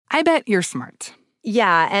I bet you're smart.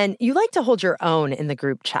 Yeah, and you like to hold your own in the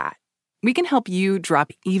group chat. We can help you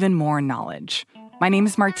drop even more knowledge. My name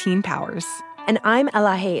is Martine Powers. And I'm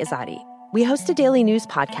Elahe Izadi. We host a daily news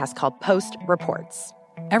podcast called Post Reports.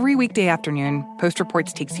 Every weekday afternoon, Post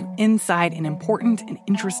Reports takes you inside an important and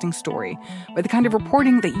interesting story with the kind of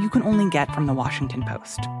reporting that you can only get from the Washington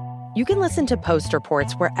Post. You can listen to Post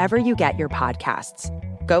Reports wherever you get your podcasts.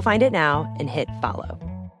 Go find it now and hit follow.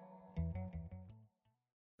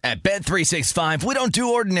 At Bet365, we don't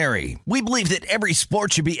do ordinary. We believe that every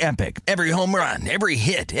sport should be epic. Every home run, every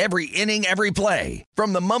hit, every inning, every play.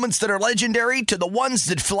 From the moments that are legendary to the ones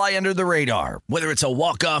that fly under the radar. Whether it's a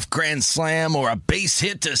walk-off grand slam or a base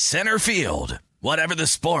hit to center field. Whatever the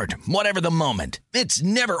sport, whatever the moment. It's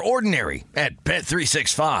never ordinary at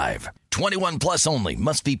Bet365. 21 plus only.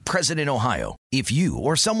 Must be present in Ohio. If you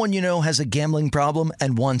or someone you know has a gambling problem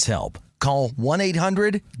and wants help, call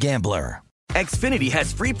 1-800-GAMBLER. Xfinity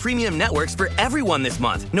has free premium networks for everyone this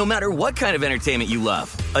month, no matter what kind of entertainment you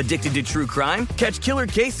love. Addicted to true crime? Catch killer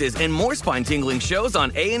cases and more spine-tingling shows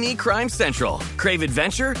on A&E Crime Central. Crave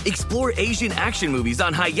adventure? Explore Asian action movies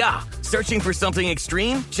on Hi-YAH. Searching for something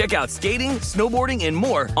extreme? Check out skating, snowboarding, and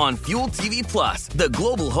more on Fuel TV Plus, the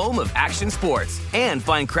global home of action sports. And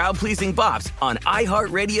find crowd-pleasing bops on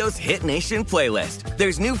iHeartRadio's Hit Nation playlist.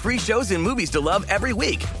 There's new free shows and movies to love every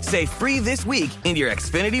week. Say free this week in your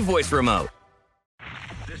Xfinity voice remote.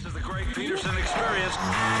 This is the Greg Peterson experience.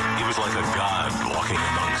 He was like a god walking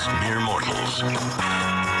amongst mere mortals.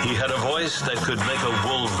 He had a voice that could make a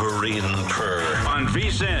wolverine purr. On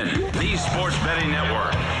VSiN, the Sports Betting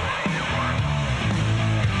Network.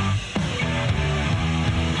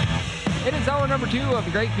 It is hour number 2 of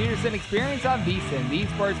the Greg Peterson experience on VSiN, the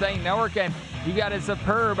Sports Betting Network, and you got a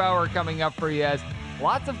superb hour coming up for you as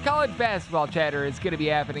lots of college basketball chatter is going to be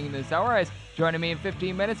happening in this hour. As joining me in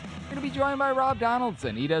 15 minutes, we're going to be joined by Rob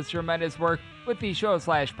Donaldson. He does tremendous work with the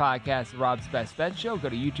show/podcast, Rob's Best Bet Show. Go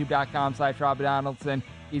to youtube.com/Rob Donaldson.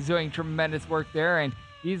 He's doing tremendous work there, and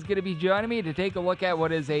he's going to be joining me to take a look at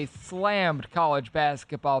what is a slammed college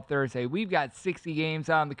basketball Thursday. We've got 60 games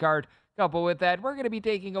on the card. Coupled with that, we're going to be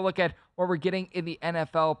taking a look at what we're getting in the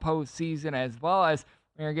NFL postseason, as well as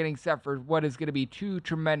we're getting set for what is going to be 2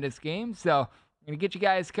 tremendous games. So we're going to get you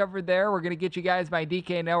guys covered there. We're going to get you guys my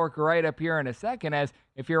DK Network right up here in a second, as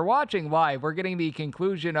if you're watching live, we're getting the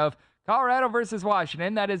conclusion of Colorado versus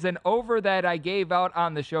Washington. That is an over that I gave out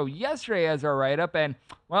on the show yesterday as our write-up, and,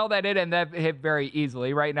 well, that did, and that hit very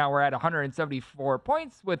easily. Right now we're at 174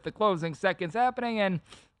 points with the closing seconds happening, and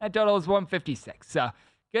that total is 156. So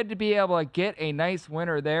good to be able to get a nice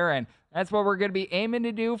winner there, and that's what we're going to be aiming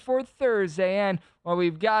to do for Thursday. And what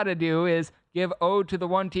we've got to do is give ode to the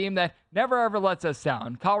one team that never ever lets us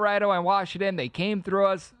down. Colorado and Washington, they came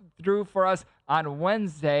through for us on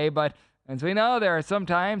Wednesday, but as we know, there are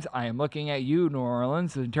sometimes, I am looking at you, New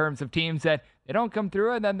Orleans, in terms of teams that they don't come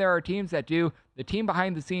through, and then there are teams that do. The team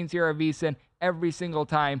behind the scenes here at VSiN every single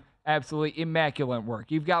time, absolutely immaculate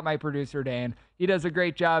work. You've got my producer, Dan. He does a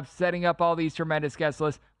great job setting up all these tremendous guest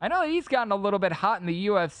lists. I know he's gotten a little bit hot in the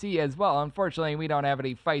UFC as well. Unfortunately, we don't have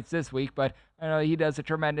any fights this week, but I know he does a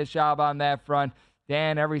tremendous job on that front.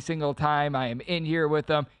 Dan, every single time I am in here with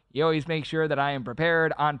him, he always makes sure that I am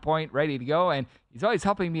prepared, on point, ready to go, and he's always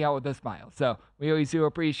helping me out with a smile. So we always do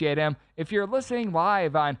appreciate him. If you're listening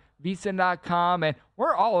live on VSiN.com, and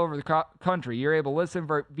we're all over the country, you're able to listen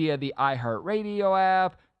via the iHeartRadio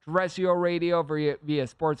app, terrestrial radio via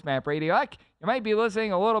Sports Map Radio. Heck, you might be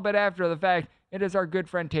listening a little bit after the fact. It is our good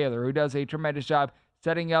friend Taylor, who does a tremendous job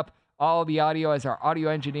setting up all the audio as our audio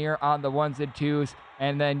engineer on the ones and twos.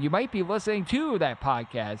 And then you might be listening to that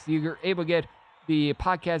podcast. You're able to get the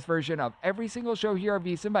podcast version of every single show here at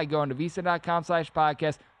VSiN by going to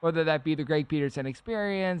VSiN.com/podcast, whether that be the Greg Peterson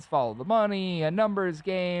Experience, Follow the Money, A Numbers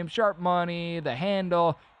Game, Sharp Money, The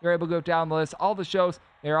Handle. You're able to go down the list. All the shows,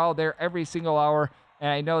 they're all there every single hour. And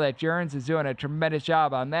I know that Jerens is doing a tremendous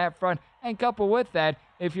job on that front. And coupled with that,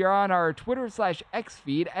 if you're on our Twitter/X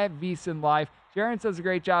feed at VSiN Live, Jerens does a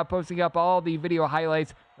great job posting up all the video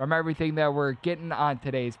highlights from everything that we're getting on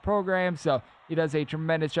today's program. So he does a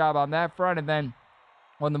tremendous job on that front. And then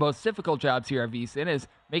one of the most difficult jobs here at VSiN is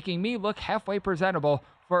making me look halfway presentable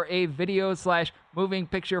for a video/moving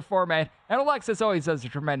picture format. And Alexis always does a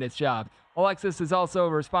tremendous job. Alexis is also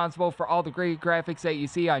responsible for all the great graphics that you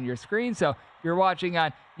see on your screen. So if you're watching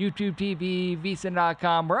on YouTube TV,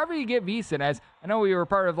 VSiN.com, wherever you get VSiN, as I know we were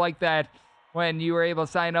part of like that when you were able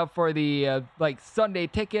to sign up for the Sunday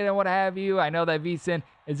ticket and what have you. I know that VSiN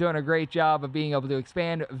is doing a great job of being able to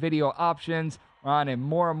expand video options. We're on in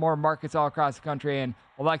more and more markets all across the country, and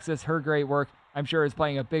Alexis, her great work I'm sure is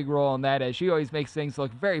playing a big role in that, as she always makes things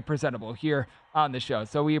look very presentable here on the show.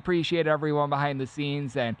 So we appreciate everyone behind the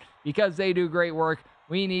scenes, and because they do great work,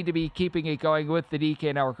 we need to be keeping it going with the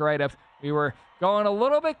DK Network write-ups. We were going a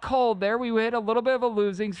little bit cold there. We hit a little bit of a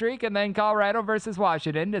losing streak, and then Colorado versus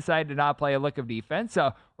Washington decided to not play a lick of defense.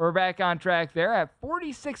 So we're back on track there at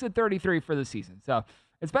 46-33 for the season. So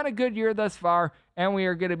it's been a good year thus far, and we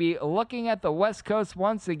are going to be looking at the West Coast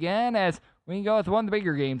once again as we can go with one of the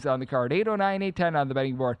bigger games on the card. 8:09, 8:10 on the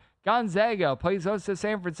betting board. Gonzaga plays host to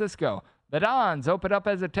San Francisco. The Dons open up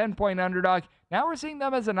as a 10-point underdog. Now we're seeing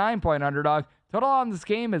them as a 9-point underdog. Total on this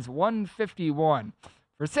game is 151.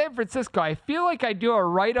 For San Francisco, I feel like I do a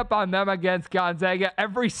write-up on them against Gonzaga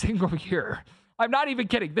every single year. I'm not even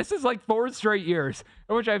kidding. This is like 4 straight years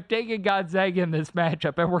in which I've taken Gonzaga in this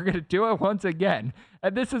matchup, and we're going to do it once again.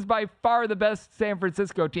 And this is by far the best San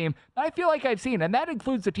Francisco team that I feel like I've seen, and that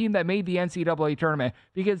includes the team that made the NCAA tournament,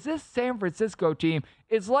 because this San Francisco team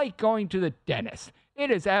is like going to the dentist. It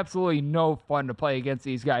is absolutely no fun to play against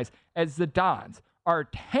these guys, as the Dons are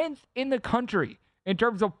 10th in the country in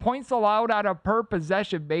terms of points allowed on a per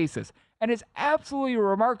possession basis. And it's absolutely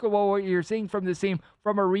remarkable what you're seeing from this team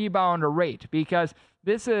from a rebound rate, because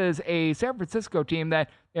this is a San Francisco team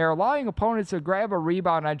that they're allowing opponents to grab a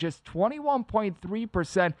rebound on just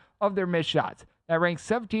 21.3% of their missed shots. That ranks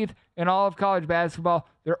 17th in all of college basketball.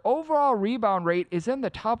 Their overall rebound rate is in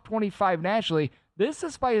the top 25 nationally. This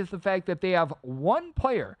despite the fact that they have one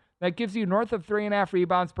player that gives you north of 3.5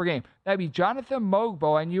 rebounds per game. That'd be Jonathan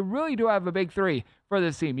Mogbo, and you really do have a big three for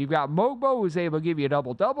this team. You've got Mogbo, who's able to give you a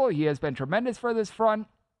double-double. He has been tremendous for this front.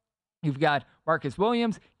 You've got Marcus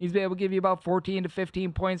Williams. He's been able to give you about 14 to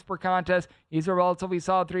 15 points per contest. He's a relatively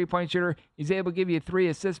solid three-point shooter. He's able to give you 3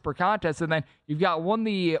 assists per contest. And then you've got one of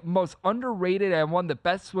the most underrated and one of the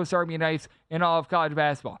best Swiss Army knives in all of college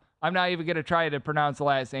basketball. I'm not even going to try to pronounce the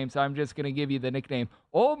last name, so I'm just going to give you the nickname,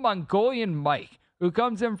 Old Mongolian Mike, who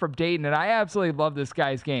comes in from Dayton, and I absolutely love this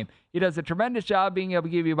guy's game. He does a tremendous job being able to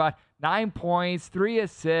give you about 9 points, 3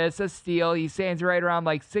 assists, a steal. He stands right around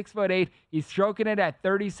like 6'8". He's stroking it at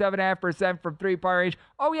 37.5% from three-point range.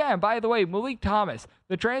 Oh yeah, and by the way, Malik Thomas,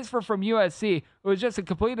 the transfer from USC, who was just a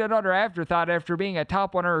complete and utter afterthought after being a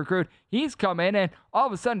top 100 recruit, he's come in, and all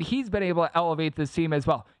of a sudden he's been able to elevate this team as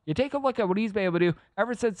well. You take a look at what he's been able to do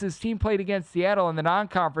ever since his team played against Seattle in the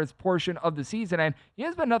non-conference portion of the season, and he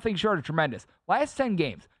has been nothing short of tremendous. Last 10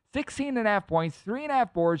 games, 16.5 points,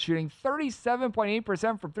 3.5 boards, shooting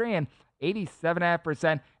 37.8% from 3 and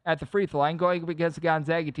 87.5% at the free throw line, going up against the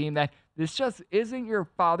Gonzaga team that this just isn't your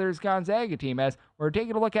father's Gonzaga team, as we're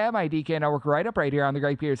taking a look at my DK Network right up right here on the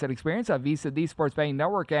Greg Peterson Experience on VSiN, the Sports Betting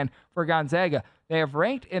Network. And for Gonzaga, they have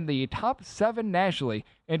ranked in the top 7 nationally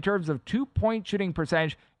in terms of 2-point shooting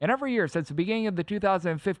percentage in every year since the beginning of the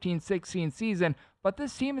 2015-16 season. But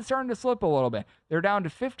this team is starting to slip a little bit. They're down to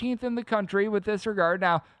 15th in the country with this regard.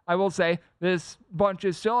 Now, I will say this bunch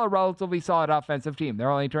is still a relatively solid offensive team.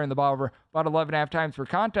 They're only turning the ball over about 11.5 times per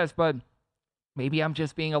contest, but maybe I'm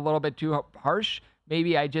just being a little bit too harsh.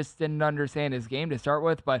 Maybe I just didn't understand his game to start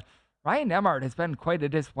with, but Ryan Nembhard has been quite a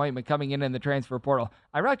disappointment coming in the transfer portal.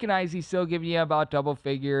 I recognize he's still giving you about double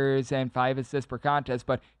figures and 5 assists per contest,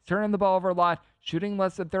 but he's turning the ball over a lot, shooting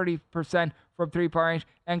less than 30% from three-point range,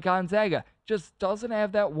 and Gonzaga just doesn't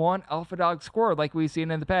have that one alpha dog scorer like we've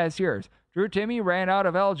seen in the past years. Drew Timme ran out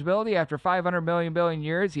of eligibility after 500 billion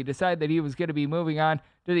years. He decided that he was going to be moving on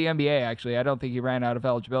to the NBA, actually. I don't think he ran out of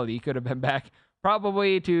eligibility. He could have been back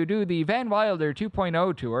probably to do the Van Wilder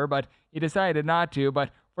 2.0 tour, but he decided not to.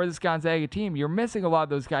 But for this Gonzaga team, you're missing a lot of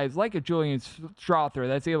those guys like a Julian Strother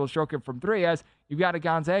that's able to stroke it from 3, as you've got a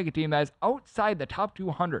Gonzaga team that is outside the top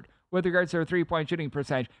 200 with regards to their three-point shooting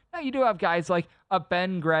percentage. Now, you do have guys like a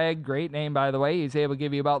Ben Gregg, great name, by the way. He's able to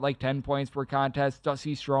give you about like 10 points per contest.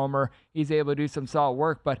 Dusty Stromer, he's able to do some solid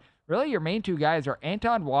work. But really, your main 2 guys are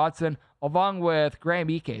Anton Watson along with Graham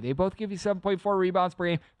Ike. They both give you 7.4 rebounds per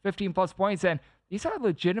game, 15-plus points, and these are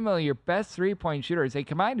legitimately your best three-point shooters. They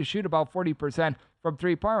combine to shoot about 40% from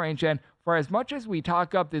three-point range, and for as much as we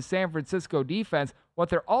talk up this San Francisco defense, what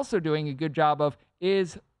they're also doing a good job of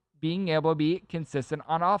is being able to be consistent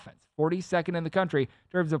on offense. 42nd in the country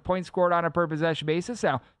in terms of points scored on a per possession basis.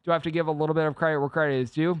 Now, do I have to give a little bit of credit where credit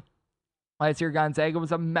is due? Last year, Gonzaga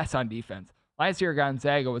was a mess on defense. Last year,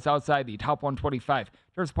 Gonzaga was outside the top 125. In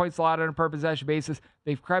terms of points allowed on a per possession basis,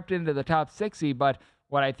 they've crept into the top 60, but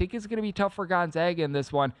what I think is going to be tough for Gonzaga in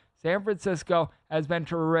this one, San Francisco has been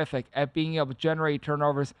terrific at being able to generate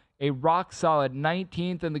turnovers, a rock-solid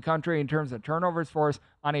 19th in the country in terms of turnovers force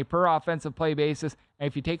on a per offensive play basis. And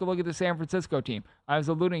if you take a look at the San Francisco team, I was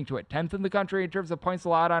alluding to it, 10th in the country in terms of points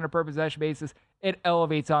allowed on a per possession basis. It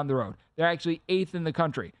elevates on the road. They're actually 8th in the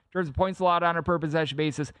country in terms of points allowed on a per possession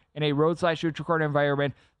basis in a road/neutral court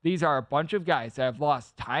environment. These are a bunch of guys that have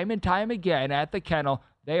lost time and time again at the kennel.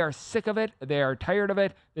 They are sick of it. They are tired of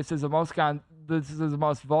it. This is the most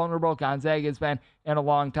vulnerable Gonzaga has been in a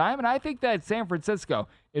long time. And I think that San Francisco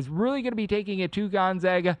is really going to be taking it to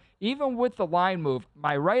Gonzaga, even with the line move.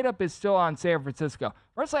 My write-up is still on San Francisco.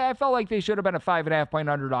 Personally, I felt like they should have been a 5.5-point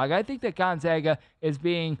underdog. I think that Gonzaga is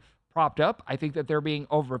being propped up. I think that they're being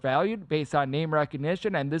overvalued based on name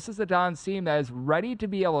recognition, and this is a Dons team that is ready to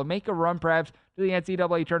be able to make a run perhaps to the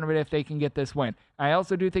NCAA tournament if they can get this win. I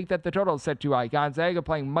also do think that the total is set too high. Gonzaga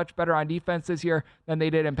playing much better on defense this year than they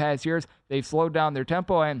did in past years. They've slowed down their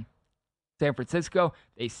tempo, and San Francisco,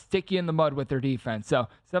 they stick you in the mud with their defense. So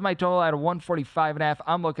set my total at a 145.5.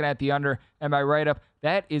 I'm looking at the under, and my write-up,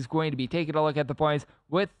 that is going to be taking a look at the points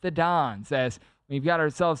with the Dons, as we've got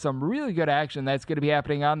ourselves some really good action that's going to be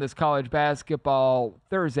happening on this college basketball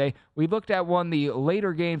Thursday. We looked at one of the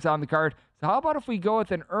later games on the card. So how about if we go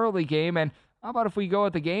with an early game, and how about if we go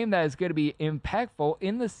with a game that is going to be impactful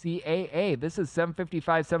in the CAA? This is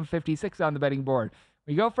 755, 756 on the betting board.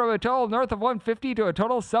 We go from a total north of 150 to a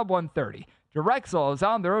total sub 130. Drexel is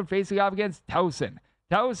on the road facing off against Towson.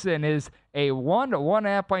 Towson is a 1 to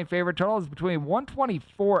 1.5 point favorite. Total is between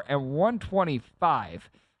 124 and 125.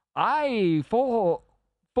 I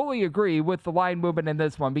fully agree with the line movement in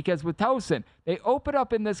this one, because with Towson, they open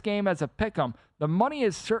up in this game as a pick'em. The money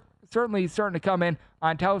is certainly starting to come in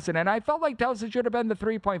on Towson, and I felt like Towson should have been the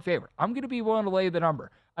 3-point favorite. I'm going to be willing to lay the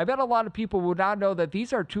number. I bet a lot of people would not know that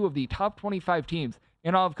these are two of the top 25 teams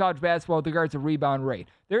in all of college basketball with regards to rebound rate.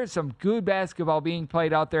 There is some good basketball being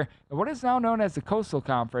played out there in what is now known as the Coastal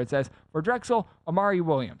Conference. As for Drexel, Amari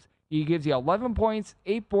Williams, he gives you 11 points,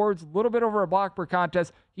 8 boards, a little bit over a block per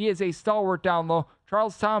contest. He is a stalwart down low.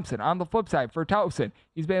 Charles Thompson, on the flip side for Towson,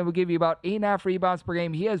 he's been able to give you about 8.5 rebounds per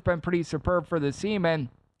game. He has been pretty superb for this team, and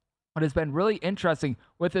what has been really interesting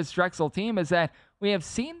with this Drexel team is that we have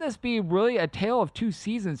seen this be really a tale of two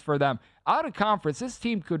seasons for them. Out of conference, this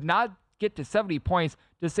team could not get to 70 points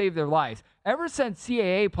to save their lives. Ever since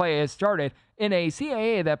CAA play has started, in a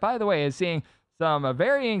CAA that, by the way, is seeing some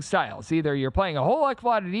varying styles. Either you're playing a whole heck of a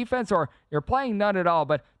lot of defense or you're playing none at all.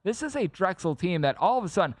 But this is a Drexel team that all of a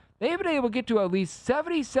sudden, they've been able to get to at least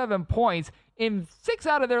 77 points in 6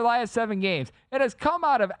 out of their last 7 games. It has come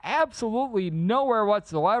out of absolutely nowhere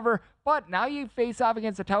whatsoever. But now you face off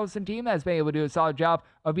against a Towson team that has been able to do a solid job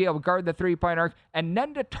of being able to guard the 3-point arc. And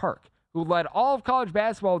Nenda Turk, who led all of college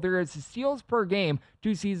basketball with regards to steals per game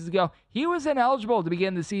 2 seasons ago, he was ineligible to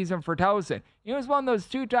begin the season for Towson. He was one of those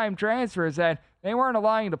 2-time transfers that they weren't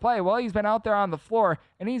allowing to play. Well, he's been out there on the floor,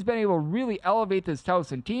 and he's been able to really elevate this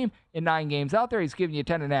Towson team in 9 games out there. He's giving you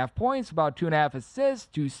 10.5 points, about 2.5 assists,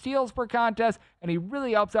 2 steals per contest, and he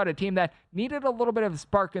really helps out a team that needed a little bit of a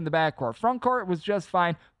spark in the backcourt. Front court was just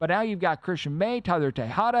fine, but now you've got Christian May, Tyler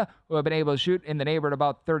Tejada, who have been able to shoot in the neighborhood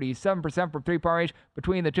about 37% from 3-point range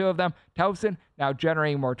between the two of them. Towson now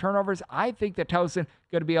generating more turnovers. I think that Towson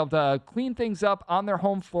going to be able to clean things up on their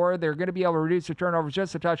home floor. They're going to be able to reduce their turnovers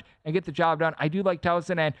just a touch and get the job done. I do like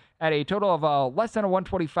Towson, and at a total of less than a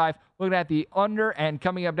 125, looking at the under. And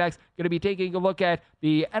coming up next, going to be taking a look at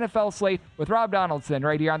the NFL slate with Rob Donaldson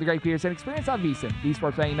right here on the Greg Peterson Experience on VSiN, the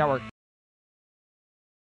Sports Betting Network.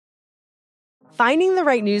 Finding the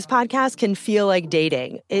right news podcast can feel like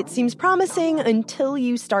dating. It seems promising until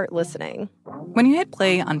you start listening. When you hit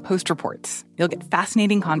play on Post Reports, you'll get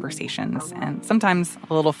fascinating conversations and sometimes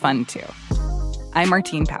a little fun, too. I'm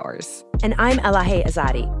Martine Powers. And I'm Elahe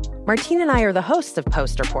Azadi. Martine and I are the hosts of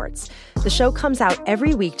Post Reports. The show comes out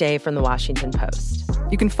every weekday from the Washington Post.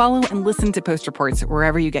 You can follow and listen to Post Reports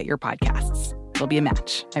wherever you get your podcasts. It'll be a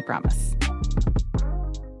match, I promise.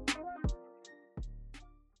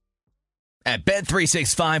 At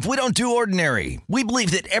Bet365, we don't do ordinary. We believe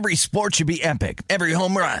that every sport should be epic. Every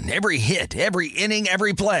home run, every hit, every inning,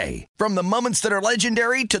 every play. From the moments that are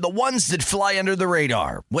legendary to the ones that fly under the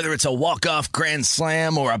radar. Whether it's a walk-off grand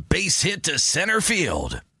slam or a base hit to center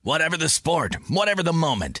field. Whatever the sport, whatever the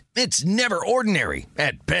moment. It's never ordinary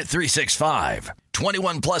at Bet365.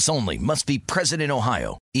 21 plus only. Must be present in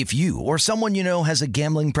Ohio. If you or someone you know has a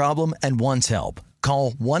gambling problem and wants help,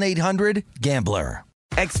 call 1-800-GAMBLER.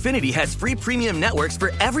 Xfinity has free premium networks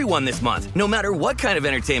for everyone this month, no matter what kind of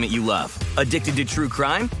entertainment you love. Addicted to true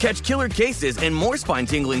crime? Catch killer cases and more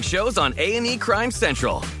spine-tingling shows on A&E Crime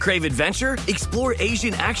Central. Crave adventure? Explore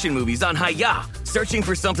Asian action movies on Hi-YAH. Searching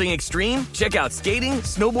for something extreme? Check out skating,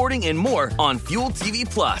 snowboarding, and more on Fuel TV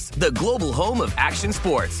Plus, the global home of action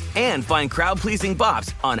sports. And find crowd-pleasing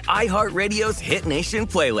bops on iHeartRadio's Hit Nation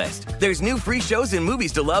playlist. There's new free shows and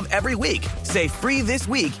movies to love every week. Say free this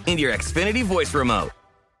week in your Xfinity voice remote.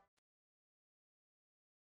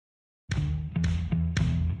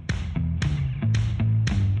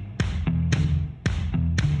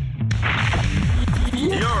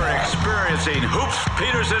 introducing Hoops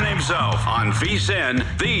Peterson himself on VSiN,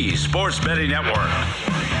 the Sports Betting Network.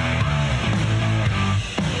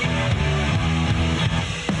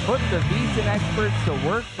 Put the VSiN experts to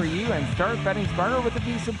work for you and start betting smarter with the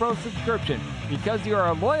VSiN Pro subscription. Because you are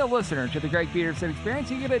a loyal listener to the Greg Peterson Experience,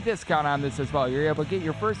 you get a discount on this as well. You're able to get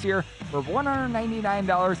your first year for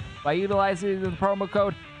 $199 by utilizing the promo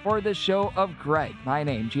code for the show of Greg. My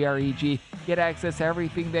name, Greg. Get access to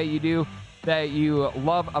everything that you do that you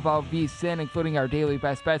love about VSiN, including our daily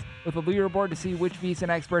best bets with a leaderboard to see which VSiN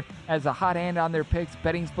expert has a hot hand on their picks,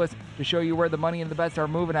 betting splits to show you where the money and the bets are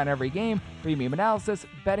moving on every game, premium analysis,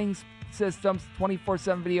 betting systems,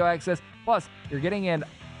 24/7 video access, plus you're getting a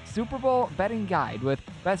Super Bowl betting guide with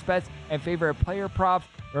best bets and favorite player props.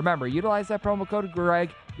 Remember, utilize that promo code Greg.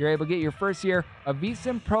 You're able to get your first year of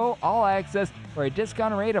VSiN Pro All Access for a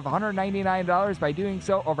discount rate of $199 by doing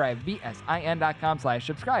so over at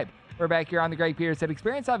vsin.com/subscribe. We're back here on the Greg Peterson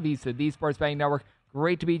Experience on VSiN, the Sports Betting Network.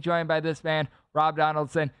 Great to be joined by this man, Rob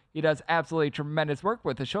Donaldson. He does absolutely tremendous work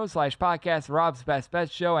with the show/podcast, Rob's Best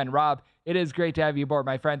Bets Show. And Rob, it is great to have you aboard,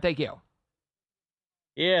 my friend. Thank you.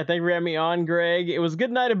 Yeah, thank you for having me on, Greg. It was a good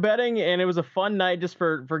night of betting, and it was a fun night just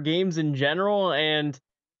for games in general. And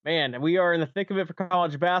man, we are in the thick of it for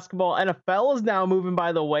college basketball. NFL is now moving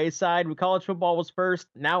by the wayside. College football was first.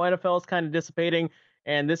 Now NFL is kind of dissipating.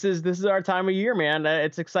 And this is our time of year, man.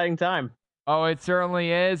 It's an exciting time. Oh, it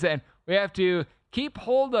certainly is. And we have to keep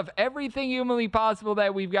hold of everything humanly possible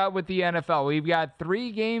that we've got with the NFL. We've got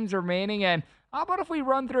 3 games remaining. And how about if we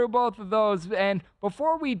run through both of those? And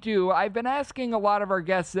before we do, I've been asking a lot of our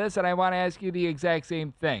guests this, and I want to ask you the exact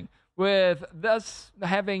same thing. With us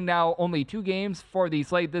having now only 2 games for the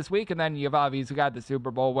slate this week, and then you've obviously got the Super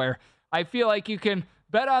Bowl, where I feel like you can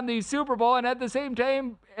bet on the Super Bowl and at the same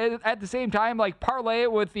time, like parlay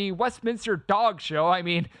it with the Westminster Dog Show. I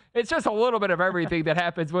mean, it's just a little bit of everything that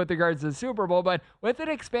happens with regards to the Super Bowl. But with an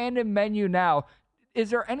expanded menu now, is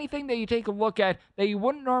there anything that you take a look at that you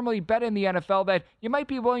wouldn't normally bet in the NFL that you might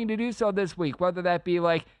be willing to do so this week? Whether that be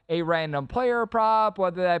like a random player prop,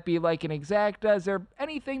 whether that be like an exacta, is there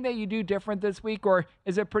anything that you do different this week, or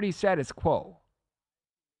is it pretty status quo?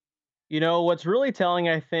 You know, what's really telling,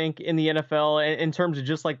 I think, in the NFL in terms of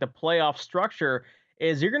just like the playoff structure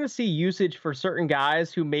is you're going to see usage for certain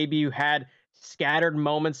guys who maybe you had scattered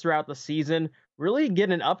moments throughout the season really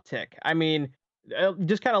get an uptick. I mean,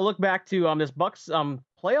 just kind of look back to this Bucks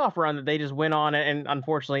playoff run that they just went on and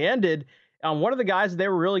unfortunately ended. One of the guys that they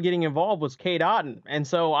were really getting involved was Cade Otton. And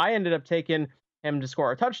so I ended up taking him to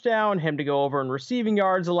score a touchdown, him to go over in receiving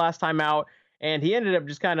yards the last time out. And he ended up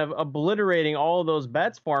just kind of obliterating all of those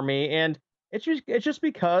bets for me. And it's just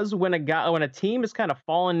because when a team is kind of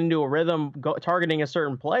fallen into a rhythm targeting a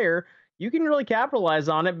certain player, you can really capitalize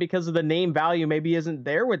on it because of the name value maybe isn't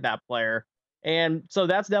there with that player. And so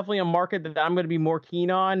that's definitely a market that I'm going to be more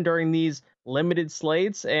keen on during these limited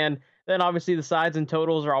slates. And then obviously the sides and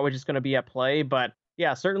totals are always just going to be at play. But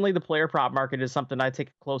yeah, certainly the player prop market is something I take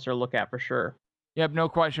a closer look at for sure. Yep, no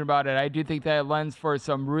question about it. I do think that it lends for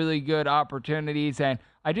some really good opportunities, and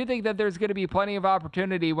I do think that there's going to be plenty of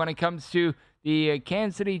opportunity when it comes to the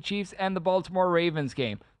Kansas City Chiefs and the Baltimore Ravens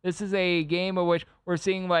game. This is a game in which we're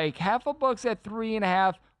seeing like half of books at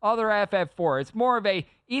 3.5, other half at 4. It's more of a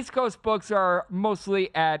East Coast books are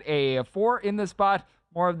mostly at a 4 in the spot.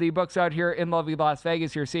 More of the books out here in lovely Las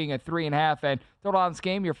Vegas, you're seeing a 3.5, and total on this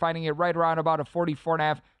game, you're finding it right around about a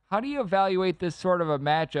 44.5. How do you evaluate this sort of a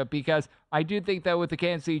matchup? Because I do think that with the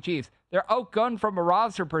Kansas City Chiefs, they're outgunned from a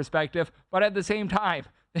roster perspective, but at the same time,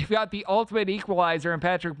 they've got the ultimate equalizer in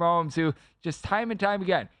Patrick Mahomes, who just time and time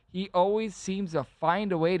again, he always seems to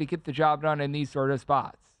find a way to get the job done in these sort of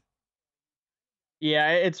spots. Yeah,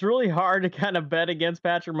 it's really hard to kind of bet against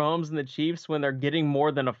Patrick Mahomes and the Chiefs when they're getting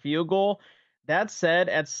more than a field goal. That said,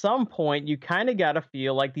 at some point, you kind of got to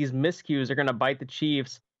feel like these miscues are going to bite the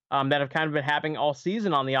Chiefs. That have kind of been happening all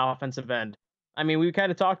season on the offensive end. I mean, we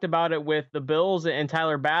kind of talked about it with the Bills and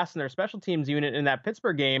Tyler Bass and their special teams unit in that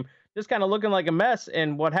Pittsburgh game, just kind of looking like a mess.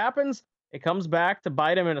 And what happens? It comes back to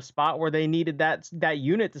bite them in a spot where they needed that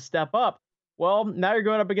unit to step up. Well, now you're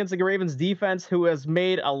going up against the Ravens defense, who has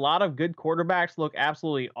made a lot of good quarterbacks look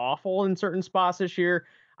absolutely awful in certain spots this year.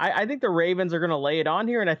 I think the Ravens are going to lay it on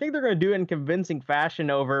here, and I think they're going to do it in convincing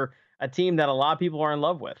fashion over a team that a lot of people are in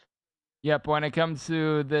love with. Yep, when it comes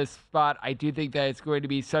to this spot, I do think that it's going to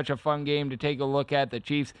be such a fun game to take a look at. The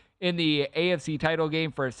Chiefs in the AFC title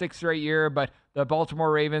game for a 6th straight year, but the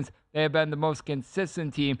Baltimore Ravens, they have been the most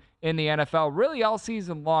consistent team in the NFL really all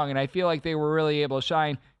season long, and I feel like they were really able to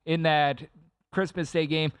shine in that Christmas Day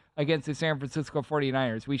game against the San Francisco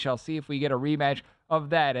 49ers. We shall see if we get a rematch of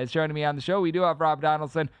that. As joining me on the show, we do have Rob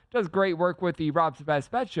Donaldson, does great work with the Rob's Best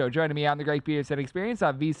Bet show, joining me on the Greg Peterson Experience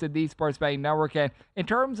on VSiN, the Sports Betting Network. And in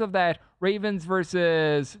terms of that Ravens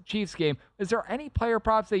versus Chiefs game, is there any player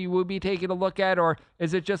props that you would be taking a look at, or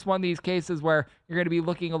is it just one of these cases where you're going to be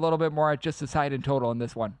looking a little bit more at just the side and total in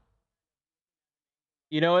this one?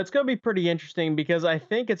 It's going to be pretty interesting because I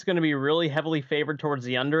think it's going to be really heavily favored towards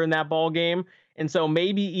the under in that ball game. And so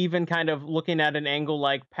maybe even kind of looking at an angle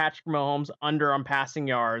like Patrick Mahomes under on passing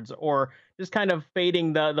yards, or just kind of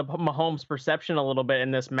fading the Mahomes perception a little bit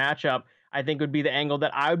in this matchup, I think would be the angle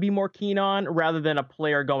that I would be more keen on rather than a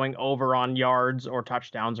player going over on yards or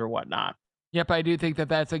touchdowns or whatnot. Yep, I do think that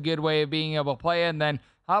that's a good way of being able to play. And then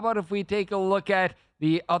how about if we take a look at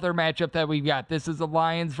the other matchup that we've got? This is the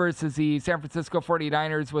Lions versus the San Francisco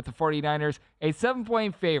 49ers, with the 49ers a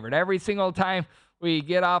 7-point favorite. Every single time we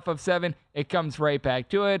get off of 7, it comes right back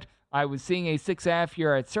to it. I was seeing a 6.5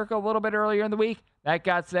 here at Circa a little bit earlier in the week. That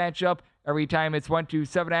got snatched up. Every time it's went to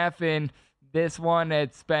 7.5 in this one,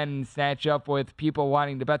 it's been snatched up with people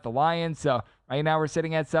wanting to bet the Lions. So right now we're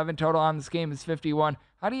sitting at 7. Total on this game is 51.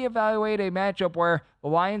 How do you evaluate a matchup where the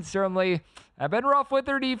Lions certainly have been rough with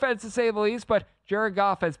their defense, to say the least, but Jared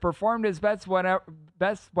Goff has performed his best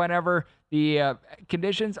whenever the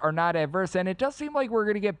conditions are not adverse, and it does seem like we're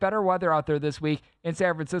going to get better weather out there this week in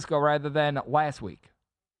San Francisco rather than last week.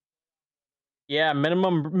 Yeah,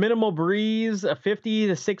 minimal breeze, a 50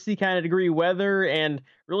 to 60 kind of degree weather, and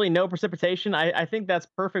really no precipitation. I think that's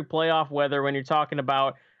perfect playoff weather when you're talking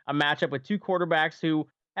about a matchup with two quarterbacks who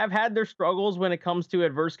have had their struggles when it comes to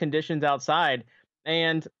adverse conditions outside.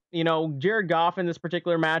 And, Jared Goff in this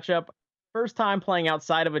particular matchup, first time playing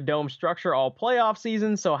outside of a dome structure all playoff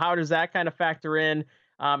season. So how does that kind of factor in?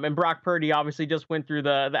 And Brock Purdy obviously just went through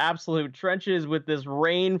the absolute trenches with this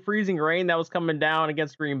freezing rain that was coming down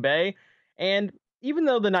against Green Bay. And even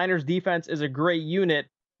though the Niners defense is a great unit,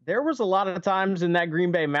 there was a lot of times in that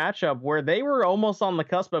Green Bay matchup where they were almost on the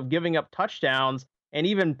cusp of giving up touchdowns and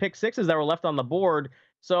even pick sixes that were left on the board.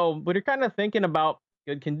 So, but you're kind of thinking about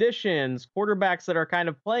good conditions, quarterbacks that are kind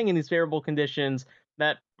of playing in these favorable conditions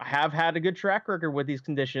that have had a good track record with these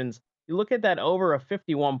conditions. You look at that over of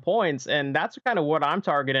 51 points, and that's kind of what I'm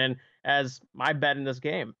targeting as my bet in this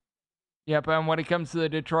game. Yep, and when it comes to the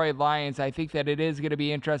Detroit Lions, I think that it is going to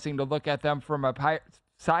be interesting to look at them from a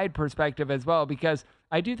side perspective as well, because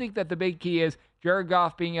I do think that the big key is Jared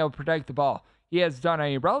Goff being able to protect the ball. He has done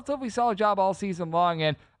a relatively solid job all season long,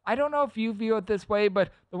 and I don't know if you view it this way, but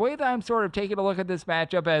the way that I'm sort of taking a look at this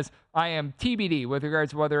matchup as I am TBD with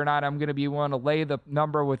regards to whether or not I'm going to be willing to lay the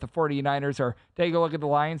number with the 49ers or take a look at the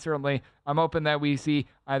Lions. Certainly, I'm hoping that we see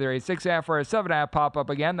either a 6.5 or a 7.5 pop up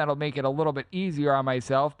again. That'll make it a little bit easier on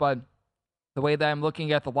myself, but the way that I'm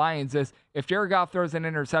looking at the Lions is if Jared Goff throws an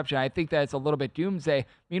interception, I think that's a little bit doomsday.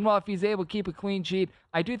 Meanwhile, if he's able to keep a clean sheet,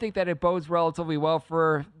 I do think that it bodes relatively well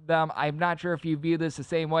for them. I'm not sure if you view this the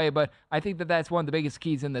same way, but I think that that's one of the biggest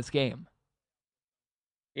keys in this game.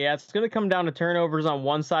 Yeah, it's going to come down to turnovers on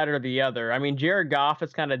one side or the other. I mean, Jared Goff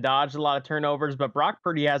has kind of dodged a lot of turnovers, but Brock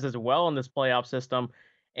Purdy has as well in this playoff system.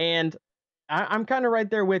 And I'm kind of right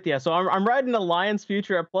there with you. So I'm riding the Lions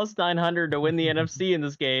future at plus 900 to win the NFC in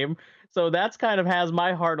this game. So that's kind of has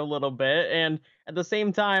my heart a little bit. And at the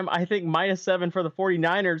same time, I think -7 for the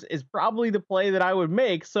 49ers is probably the play that I would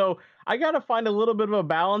make. So I got to find a little bit of a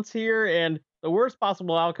balance here. And the worst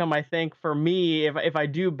possible outcome, I think, for me, if I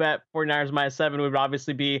do bet 49ers -7, would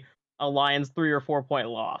obviously be a Lions 3 or 4 point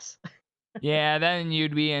loss. Yeah, then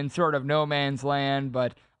you'd be in sort of no man's land,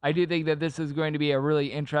 but I do think that this is going to be a really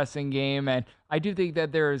interesting game, and I do think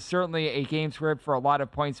that there is certainly a game script for a lot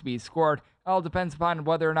of points to be scored. It all depends upon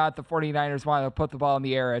whether or not the 49ers want to put the ball in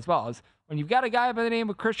the air as well. As when you've got a guy by the name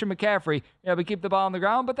of Christian McCaffrey, we keep the ball on the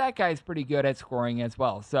ground, but that guy's pretty good at scoring as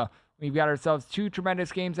well. So we've got ourselves two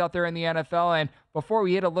tremendous games out there in the NFL, and before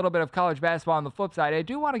we hit a little bit of college basketball on the flip side, I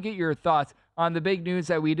do want to get your thoughts on the big news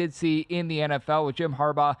that we did see in the NFL with Jim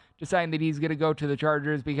Harbaugh deciding that he's going to go to the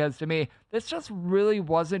Chargers, because to me, this just really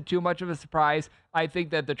wasn't too much of a surprise. I think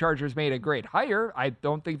that the Chargers made a great hire. I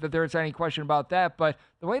don't think that there's any question about that, but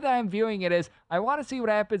the way that I'm viewing it is I want to see what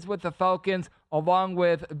happens with the Falcons along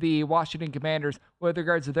with the Washington Commanders with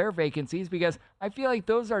regards to their vacancies, because I feel like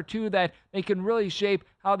those are two that they can really shape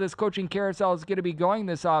how this coaching carousel is going to be going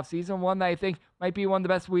this offseason, one that I think might be one of the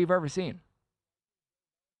best we've ever seen.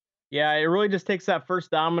 Yeah, it really just takes that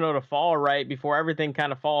first domino to fall right before everything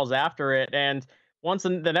kind of falls after it. And once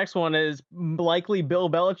the next one is likely Bill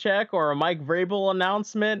Belichick or a Mike Vrabel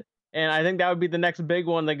announcement, and I think that would be the next big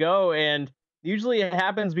one to go. And usually it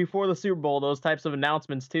happens before the Super Bowl, those types of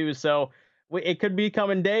announcements too. So it could be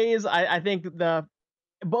coming days. I think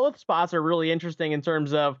both spots are really interesting in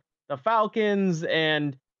terms of the Falcons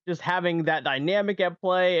and just having that dynamic at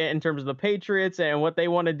play in terms of the Patriots and what they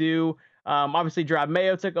want to do. Obviously, Gerard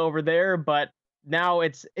Mayo took over there, but now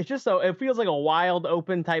it's just so it feels like a wild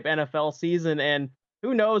open type NFL season, and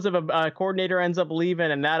who knows if a coordinator ends up leaving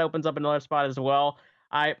and that opens up another spot as well.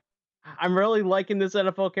 I'm really liking this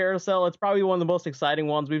NFL carousel. It's probably one of the most exciting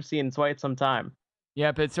ones we've seen in quite some time.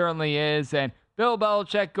 Yep, it certainly is. And Bill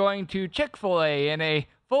Belichick going to Chick-fil-A in a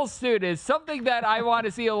full suit is something that I want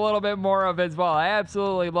to see a little bit more of as well. I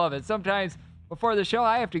absolutely love it. Sometimes before the show,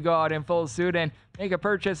 I have to go out in full suit and make a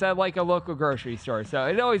purchase at like a local grocery store. So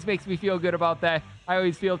it always makes me feel good about that. I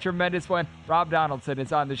always feel tremendous when Rob Donaldson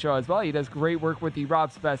is on the show as well. He does great work with the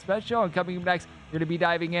Rob's Best Bet show. And coming up next, we're going to be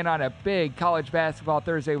diving in on a big college basketball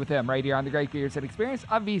Thursday with him right here on the Greg Peterson Experience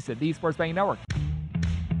on VSiN, the Sports Betting Network.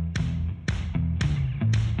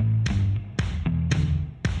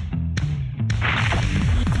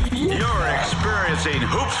 You're experiencing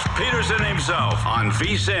Hoops Peterson himself on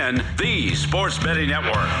VSiN, the Sports Betting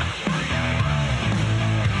Network.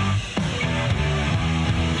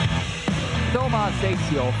 With Omaha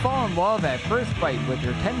Steaks, you'll fall in love at first bite with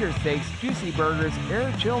your tender steaks, juicy burgers,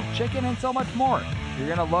 air-chilled chicken, and so much more. You're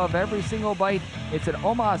going to love every single bite. It's an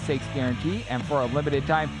Omaha Steaks guarantee, and for a limited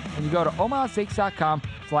time, when you go to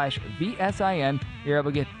omahasteaks.com/VSIN, you're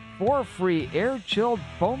able to get 4 free air-chilled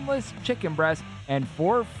boneless chicken breasts and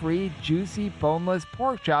 4 free juicy boneless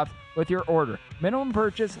pork chops with your order. Minimum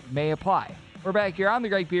purchase may apply. We're back here on the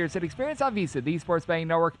Greg Peterson Experience on VSiN, the Sports Betting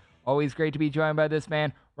Network. Always great to be joined by this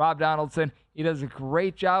man, Rob Donaldson. He does a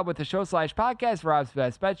great job with the show/podcast, Rob's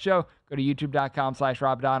Best Bet Show. Go to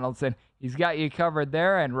youtube.com/Rob Donaldson. He's got you covered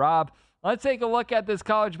there. And Rob, let's take a look at this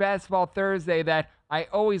college basketball Thursday that I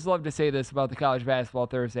always love to say this about the college basketball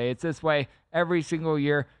Thursday. It's this way every single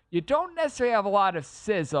year. You don't necessarily have a lot of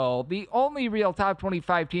sizzle. The only real top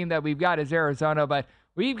 25 team that we've got is Arizona, but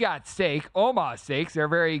we've got steak. Omaha Steaks, they're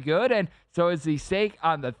very good, and so is the steak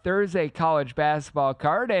on the Thursday college basketball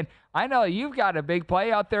card. And I know you've got a big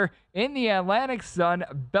play out there in the Atlantic Sun.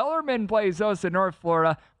 Bellarmine plays those in North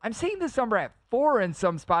Florida. I'm seeing this number at 4 in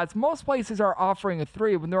some spots. Most places are offering a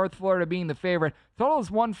 3, with North Florida being the favorite. Total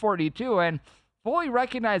is 142, and fully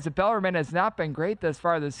recognize that Bellarmine has not been great this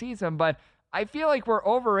far this season, but I feel like we're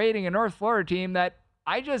overrating a North Florida team that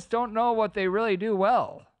I just don't know what they really do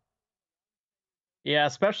well. Yeah,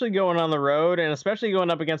 especially going on the road and especially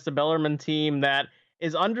going up against a Bellarmine team that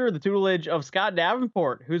is under the tutelage of Scott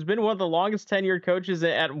Davenport, who's been one of the longest tenured coaches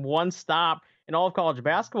at one stop in all of college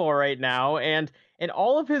basketball right now. And in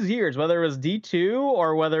all of his years, whether it was D2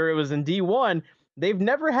 or whether it was in D1, they've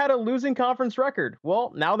never had a losing conference record.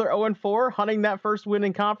 Well, now they're 0-4, hunting that first win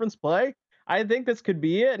in conference play. I think this could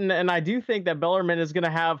be it, and I do think that Bellarmine is going to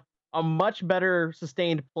have a much better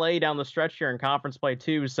sustained play down the stretch here in conference play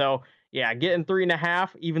too. So yeah, getting 3.5,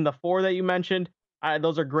 even the 4 that you mentioned,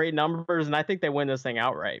 those are great numbers, and I think they win this thing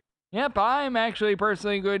outright. Yep, I'm actually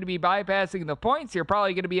personally going to be bypassing the points. You're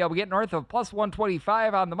probably going to be able to get north of plus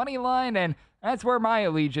 125 on the money line, and that's where my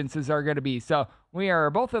allegiances are going to be. So we are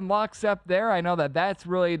both in lockstep there. I know that that's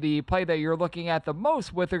really the play that you're looking at the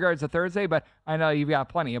most with regards to Thursday, but I know you've got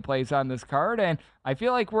plenty of plays on this card, and I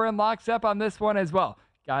feel like we're in lockstep on this one as well.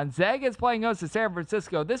 Gonzaga is playing host to San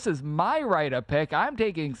Francisco. This is my write-up pick. I'm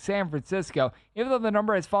taking San Francisco. Even though the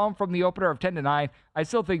number has fallen from the opener of 10-9, I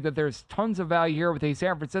still think that there's tons of value here with a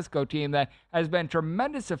San Francisco team that has been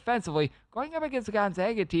tremendous offensively, going up against a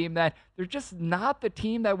Gonzaga team that they're just not the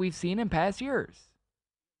team that we've seen in past years.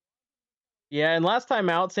 Yeah, and last time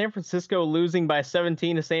out, San Francisco losing by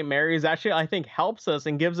 17 to St. Mary's actually, I think, helps us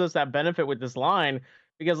and gives us that benefit with this line,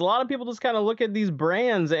 because a lot of people just kind of look at these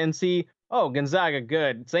brands and see, oh, Gonzaga,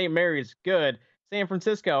 good. St. Mary's, good. San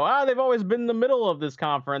Francisco, they've always been in the middle of this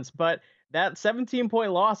conference. But that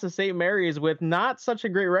 17-point loss to St. Mary's with not such a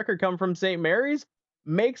great record come from St. Mary's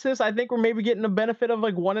makes this, I think we're maybe getting a benefit of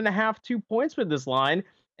like 1.5, 2 points with this line.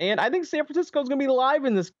 And I think San Francisco is going to be live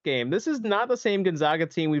in this game. This is not the same Gonzaga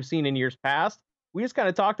team we've seen in years past. We just kind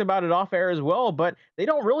of talked about it off air as well, but they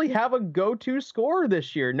don't really have a go-to scorer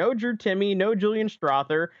this year. No Drew Timme, no Julian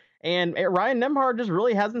Strother. And Ryan Nembhard just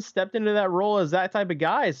really hasn't stepped into that role as that type of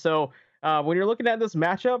guy. So when you're looking at this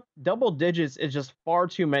matchup, double digits is just far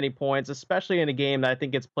too many points, especially in a game that I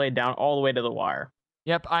think gets played down all the way to the wire.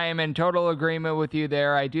 Yep, I am in total agreement with you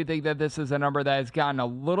there. I do think that this is a number that has gotten a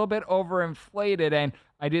little bit overinflated, and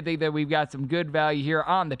I do think that we've got some good value here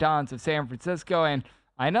on the Dons of San Francisco. And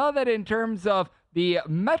I know that in terms of the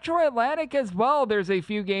Metro Atlantic as well, there's a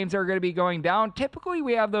few games that are going to be going down. Typically,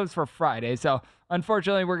 we have those for Friday, so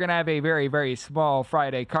unfortunately, we're going to have a very, very small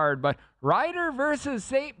Friday card. But Rider versus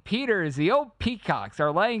St. Peter's, the old Peacocks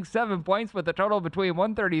are laying 7 points with a total between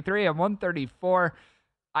 133 and 134.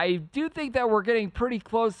 I do think that we're getting pretty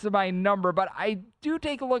close to my number, but I do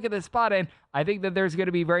take a look at this spot, and I think that there's going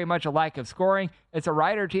to be very much a lack of scoring. It's a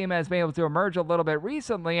Rider team that has been able to emerge a little bit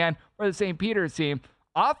recently, and for the St. Peter's team,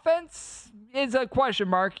 offense is a question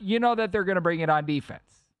mark. You know that they're going to bring it on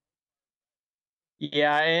defense.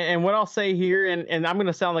 Yeah, and what I'll say here, and I'm going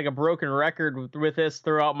to sound like a broken record with this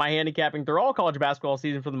throughout my handicapping through all college basketball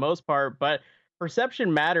season for the most part, but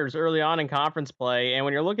perception matters early on in conference play. And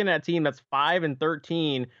when you're looking at a team that's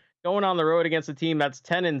 5-13 going on the road against a team that's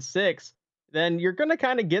 10-6, then you're going to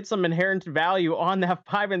kind of get some inherent value on that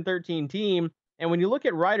 5-13 team. And when you look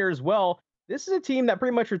at Ryder as well, this is a team that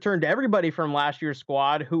pretty much returned everybody from last year's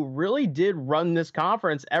squad who really did run this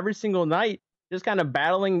conference every single night, just kind of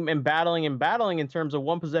battling in terms of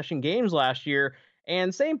one possession games last year.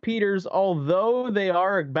 And St. Peter's, although they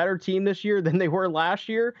are a better team this year than they were last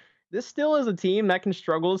year, this still is a team that can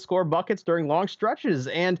struggle to score buckets during long stretches.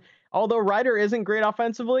 And although Ryder isn't great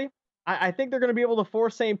offensively, I think they're going to be able to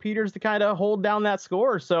force St. Peter's to kind of hold down that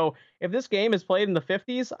score. So if this game is played in the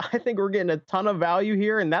 50s, I think we're getting a ton of value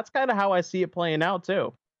here. And that's kind of how I see it playing out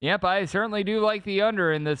too. Yep, I certainly do like the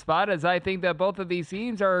under in this spot, as I think that both of these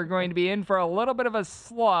teams are going to be in for a little bit of a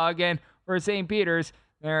slug. And for St. Peter's,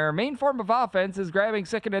 their main form of offense is grabbing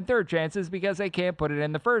second and third chances because they can't put it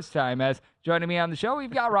in the first time. As joining me on the show,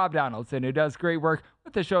 we've got Rob Donaldson, who does great work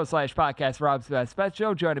with the show/podcast Rob's Best Bet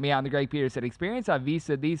Show, joining me on the Greg Peterson Experience on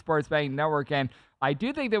VSiN, the Sports Betting Network. And I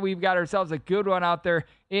do think that we've got ourselves a good one out there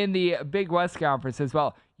in the Big West Conference as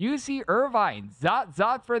well. UC Irvine,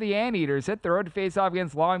 zot for the Anteaters, hit the road to face off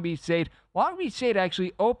against Long Beach State. Long Beach State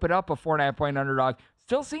actually opened up a 4.5-point underdog.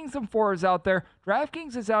 Still seeing some fours out there.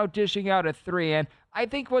 DraftKings is out dishing out a 3, and I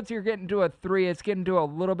think once you're getting to a 3, it's getting to a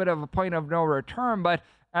little bit of a point of no return, but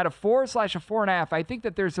at a 4/4.5, I think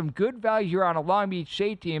that there's some good value here on a Long Beach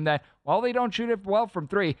State team that, while they don't shoot it well from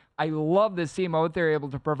 3, I love this team and what they're able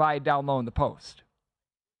to provide down low in the post.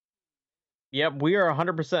 Yep, we are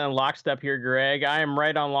 100% in lockstep here, Greg. I am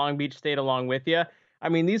right on Long Beach State along with you. I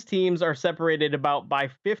mean, these teams are separated about by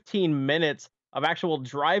 15 minutes of actual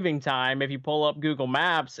driving time if you pull up Google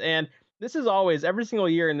Maps. And this is always, every single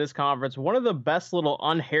year in this conference, one of the best little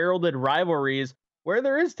unheralded rivalries where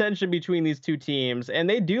there is tension between these two teams, and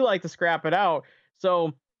they do like to scrap it out.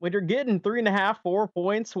 So when you're getting 3.5, 4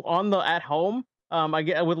 points on the at home,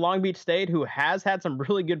 again, with Long Beach State, who has had some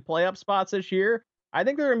really good play-up spots this year, I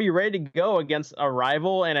think they're going to be ready to go against a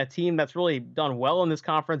rival and a team that's really done well in this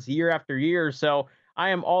conference year after year. So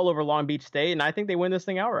I am all over Long Beach State, and I think they win this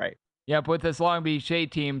thing outright. Yep, with this Long Beach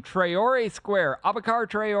State team, Traore Square, Abakar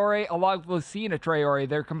Traore, along with Lucina Traore,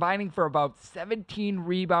 they're combining for about 17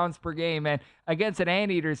 rebounds per game. And against an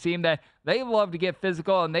Anteaters team that they love to get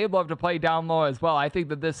physical and they love to play down low as well. I think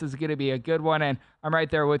that this is going to be a good one, and I'm right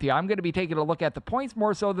there with you. I'm going to be taking a look at the points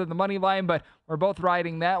more so than the money line, but we're both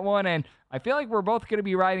riding that one, and I feel like we're both going to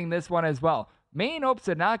be riding this one as well. Maine hopes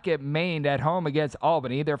to not get Mained at home against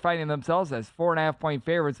Albany. They're finding themselves as 4.5-point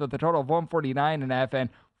favorites with a total of 149.5. And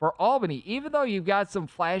for Albany, even though you've got some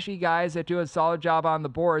flashy guys that do a solid job on the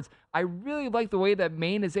boards, I really like the way that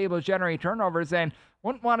Maine is able to generate turnovers and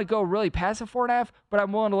wouldn't want to go really past a 4.5, but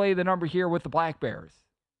I'm willing to lay the number here with the Black Bears.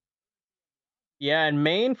 Yeah, and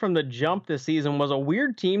Maine from the jump this season was a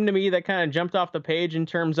weird team to me that kind of jumped off the page in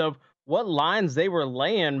terms of what lines they were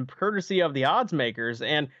laying courtesy of the odds makers.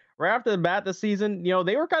 And right after the bat this season,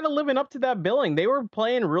 they were kind of living up to that billing. They were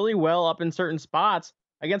playing really well up in certain spots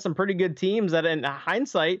against some pretty good teams that in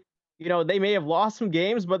hindsight, they may have lost some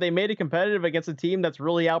games, but they made it competitive against a team that's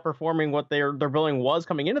really outperforming what their billing was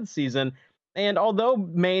coming into the season. And although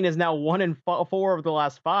Maine is now 1-4 of the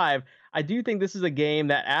last 5, I do think this is a game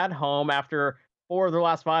that at home, after 4 of the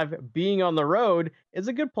last 5 being on the road, is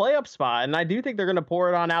a good play-up spot. And I do think they're going to pour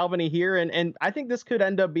it on Albany here. And I think this could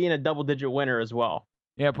end up being a double-digit winner as well.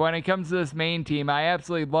 Yep, when it comes to this Maine team, I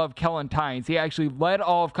absolutely love Kellen Tynes. He actually led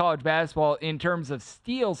all of college basketball in terms of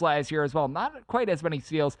steals last year as well. Not quite as many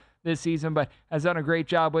steals this season, but has done a great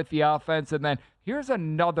job with the offense. And then here's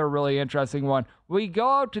another really interesting one. We go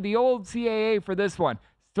out to the old CAA for this one.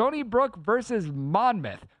 Stony Brook versus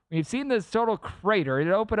Monmouth. We've seen this total crater. It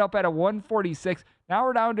opened up at a 146. Now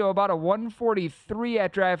we're down to about a 143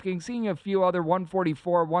 at DraftKings, seeing a few other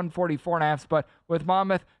 144, 144.5s. But with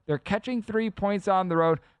Monmouth, they're catching 3 points on the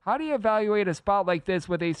road. How do you evaluate a spot like this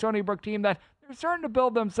with a Stony Brook team that they're starting to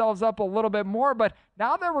build themselves up a little bit more? But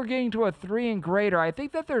now that we're getting to a 3 and greater, I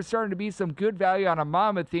think that there's starting to be some good value on a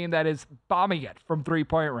Monmouth team that is bombing it from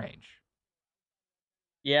 3-point range.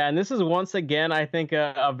 Yeah, and this is once again, I think,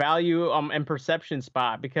 a value and perception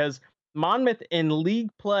spot, because Monmouth in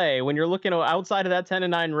league play, when you're looking outside of that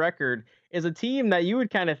 10-9 record, is a team that you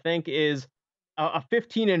would kind of think is a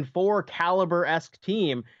 15-4 caliber-esque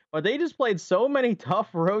team, but they just played so many tough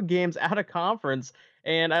road games out of conference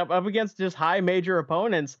and up against just high major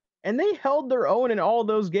opponents, and they held their own in all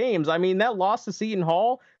those games. I mean, that loss to Seton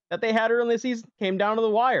Hall that they had early in the season came down to the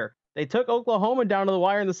wire. They took Oklahoma down to the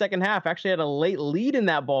wire in the second half, actually had a late lead in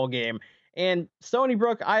that ball game. And Stony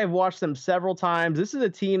Brook, I have watched them several times. This is a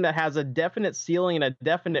team that has a definite ceiling and a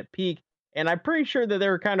definite peak, and I'm pretty sure that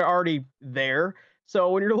they're kind of already there. So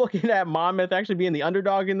when you're looking at Monmouth actually being the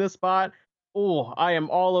underdog in this spot, oh, I am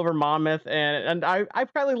all over Monmouth, and I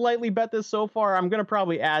probably lightly bet this so far. I'm going to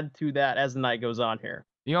probably add to that as the night goes on here.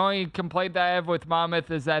 The only complaint that I have with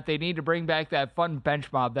Monmouth is that they need to bring back that fun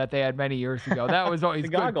bench mob that they had many years ago. That was always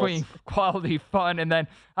good, clean, quality fun. And then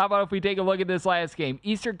how about if we take a look at this last game?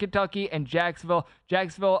 Eastern Kentucky and Jacksonville.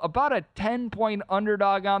 Jacksonville, about a 10-point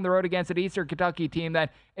underdog on the road against an Eastern Kentucky team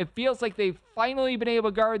that it feels like they've finally been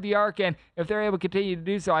able to guard the arc. And if they're able to continue to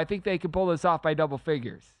do so, I think they can pull this off by double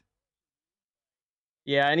figures.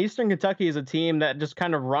 Yeah, and Eastern Kentucky is a team that just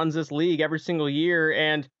kind of runs this league every single year,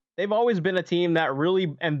 and they've always been a team that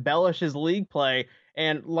really embellishes league play.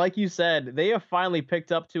 And like you said, they have finally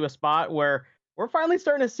picked up to a spot where we're finally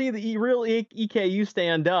starting to see the real EKU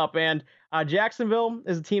stand up. And Jacksonville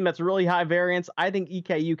is a team that's really high variance. I think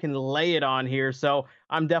EKU can lay it on here. So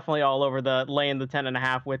I'm definitely all over the laying the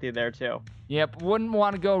 10.5 with you there too. Yep, wouldn't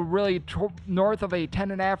want to go really north of a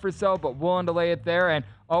 10.5 or so, but willing to lay it there, and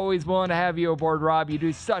always willing to have you aboard, Rob. You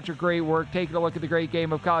do such a great work taking a look at the great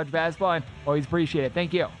game of college basketball, and always appreciate it.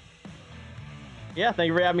 Thank you. Yeah, thank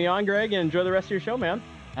you for having me on, Greg, and enjoy the rest of your show, man.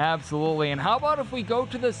 Absolutely. And how about if we go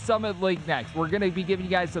to the Summit League next? We're going to be giving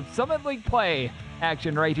you guys some Summit League play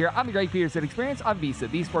action right here on the Greg Peterson Experience on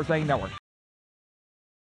VSiN, the Sports Betting Network.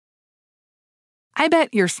 I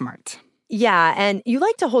bet you're smart. Yeah, and you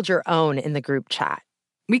like to hold your own in the group chat.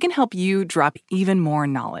 We can help you drop even more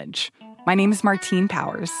knowledge. My name is Martine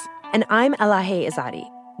Powers. And I'm Elahe Izadi.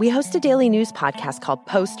 We host a daily news podcast called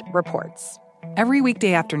Post Reports. Every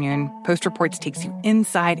weekday afternoon, Post Reports takes you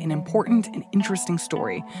inside an important and interesting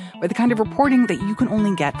story with the kind of reporting that you can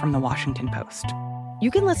only get from the Washington Post.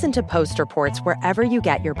 You can listen to Post Reports wherever you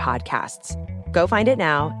get your podcasts. Go find it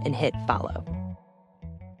now and hit follow.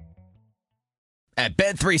 At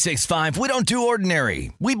Bet365, we don't do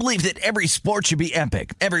ordinary. We believe that every sport should be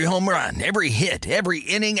epic. Every home run, every hit, every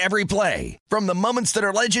inning, every play. From the moments that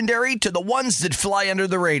are legendary to the ones that fly under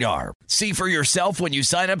the radar. See for yourself when you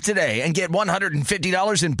sign up today and get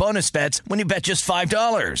 $150 in bonus bets when you bet just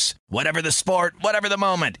 $5. Whatever the sport, whatever the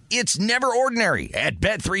moment, it's never ordinary at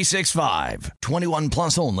Bet365. 21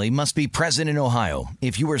 plus only. Must be present in Ohio.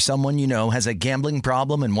 If you or someone you know has a gambling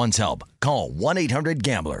problem and wants help, call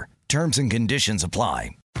 1-800-GAMBLER. Terms and conditions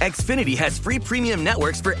apply. Xfinity has free premium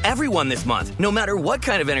networks for everyone this month, no matter what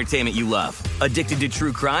kind of entertainment you love. Addicted to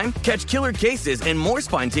true crime? Catch killer cases and more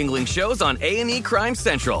spine-tingling shows on A&E Crime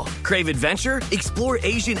Central. Crave adventure? Explore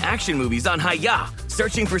Asian action movies on Hi-YAH.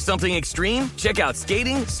 Searching for something extreme? Check out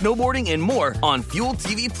skating, snowboarding, and more on Fuel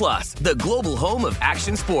TV Plus, the global home of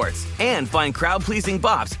action sports. And find crowd-pleasing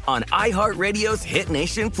bops on iHeartRadio's Hit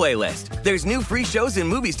Nation playlist. There's new free shows and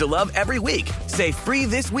movies to love every week. Say free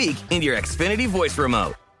this week in your Xfinity voice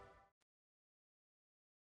remote.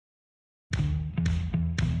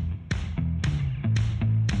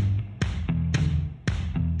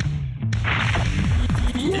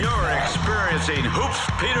 You're experiencing Hoops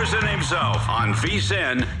Peterson himself on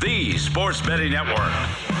VSiN, the Sports Betting Network.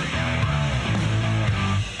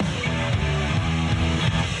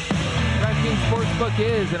 DraftKings Sportsbook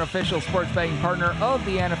is an official sports betting partner of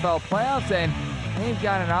the NFL playoffs, and they've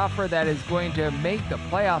got an offer that is going to make the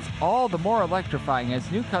playoffs all the more electrifying as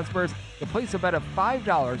new customers can place a bet of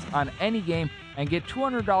 $5 on any game and get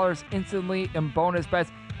 $200 instantly in bonus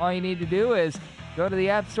bets. All you need to do is go to the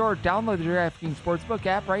App Store, download the DraftKings Sportsbook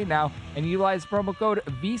app right now, and utilize promo code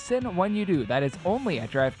VSiN when you do. That is only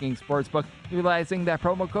at DraftKings Sportsbook, utilizing that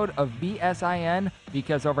promo code of VSIN,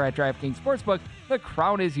 because over at DraftKings Sportsbook, the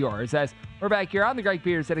crown is yours. As we're back here on the Greg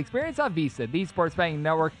Peterson Experience on VSiN, the Sports Betting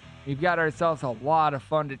Network. We've got ourselves a lot of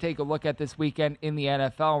fun to take a look at this weekend in the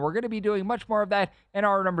NFL, and we're going to be doing much more of that in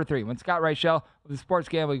hour number 3. When Scott Reichel of the Sports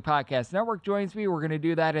Gambling Podcast Network joins me, we're going to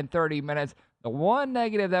do that in 30 minutes. The one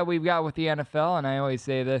negative that we've got with the NFL, and I always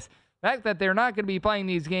say this, the fact that they're not going to be playing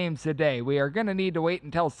these games today. We are going to need to wait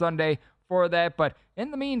until Sunday for that, but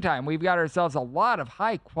in the meantime, we've got ourselves a lot of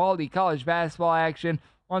high-quality college basketball action.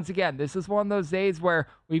 Once again, this is one of those days where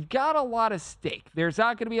we've got a lot of stake. There's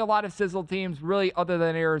not going to be a lot of sizzle teams, really, other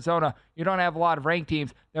than Arizona. You don't have a lot of ranked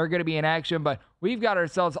teams that are going to be in action, but we've got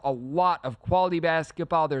ourselves a lot of quality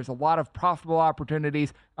basketball. There's a lot of profitable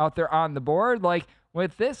opportunities out there on the board, like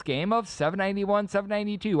with this game of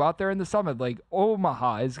 791-792 out there in the Summit League.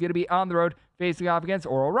 Omaha is going to be on the road facing off against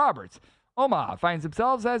Oral Roberts. Omaha finds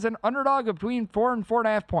themselves as an underdog of between 4 and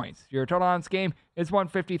 4.5 points. Your total on this game is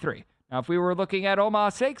 153. Now, if we were looking at Omaha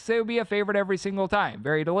 6, it would be a favorite every single time.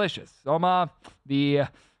 Very delicious. Omaha, the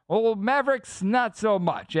old Mavericks, not so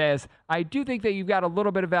much, as I do think that you've got a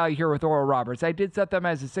little bit of value here with Oral Roberts. I did set them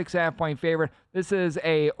as a 6.5 point favorite. This is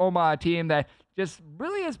a Omaha team that just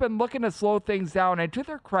really has been looking to slow things down, and to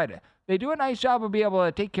their credit, they do a nice job of being able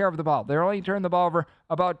to take care of the ball. They're only turning the ball over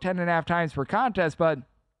about 10.5 times per contest, but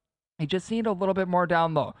I just need a little bit more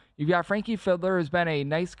down low. You've got Frankie Fiddler, who's been a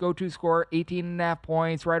nice go-to scorer, 18.5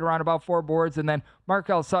 points, right around about 4 boards, and then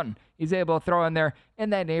Markel Sutton. He's able to throw in there in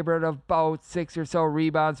that neighborhood of about 6 or so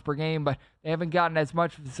rebounds per game, but they haven't gotten as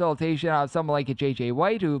much facilitation out of someone like a J.J.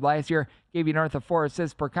 White, who last year gave you north of 4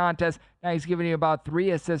 assists per contest. Now he's giving you about 3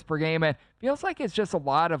 assists per game, and feels like it's just a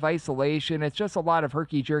lot of isolation. It's just a lot of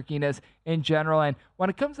herky-jerkiness in general, and when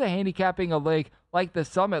it comes to handicapping a league like the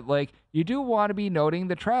Summit League, you do want to be noting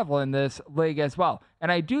the travel in this league as well.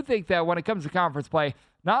 And I do think that when it comes to conference play,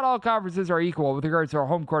 not all conferences are equal with regards to our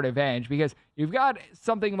home court advantage, because you've got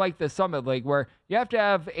something like the Summit League where you have to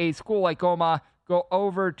have a school like Omaha go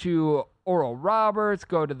over to Oral Roberts,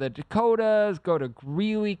 go to the Dakotas, go to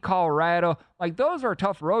Greeley, Colorado. Like, those are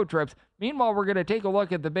tough road trips. Meanwhile, we're going to take a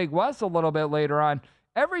look at the Big West a little bit later on.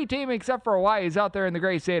 Every team except for Hawaii is out there in the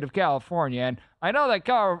great state of California, and I know that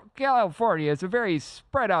California is a very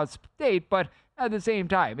spread out state, but at the same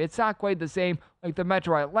time, it's not quite the same. Like the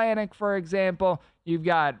Metro Atlantic, for example, you've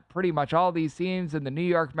got pretty much all these teams in the New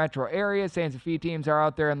York metro area. Santa Fe teams are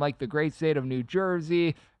out there in like the great state of New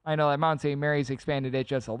Jersey. I know that Mount St. Mary's expanded it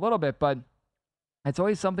just a little bit, but it's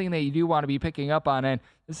always something that you do want to be picking up on. And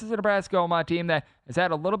this is a Nebraska Omaha team that has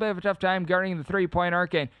had a little bit of a tough time guarding the three-point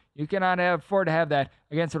arc, and you cannot afford to have that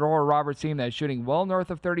against an Oral Roberts team that's shooting well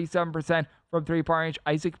north of 37% from three-point range.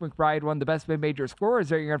 Isaac McBride, one of the best mid-major scorers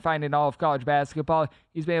that you're going to find in all of college basketball.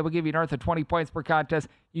 He's been able to give you north of 20 points per contest.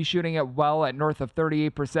 He's shooting it well at north of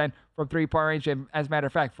 38% from three-point range. And as a matter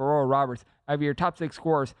of fact, for Oral Roberts, out of your top 6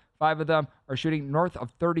 scorers, 5 of them are shooting north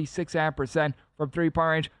of 36% from three-point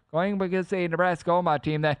range, going against a Nebraska Omaha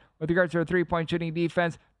team that, with regards to their three-point shooting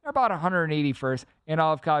defense, they're about 181st in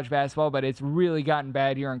all of college basketball, but it's really gotten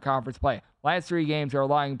bad here in conference play. Last 3 games are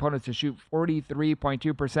allowing opponents to shoot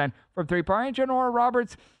 43.2% from three-point range, and Oral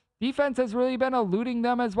Roberts' defense has really been eluding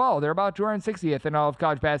them as well. They're about 260th in all of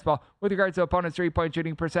college basketball with regards to opponents' three-point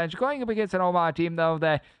shooting percentage, going up against an Omaha team, though,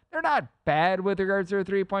 that they're not bad with regards to their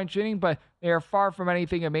three-point shooting, but they are far from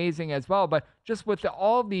anything amazing as well. But just with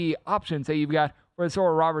all the options that you've got for the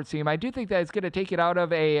Oral Roberts team, I do think that it's going to take it out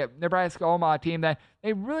of a Nebraska Omaha team that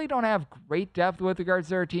they really don't have great depth with regards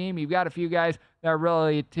to their team. You've got a few guys that are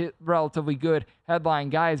really relatively good headline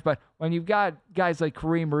guys, but when you've got guys like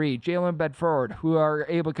Kareem Reed, Jalen Bedford, who are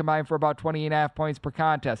able to combine for about 20.5 points per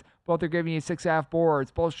contest, both are giving you 6.5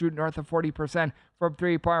 boards, both shooting north of 40% from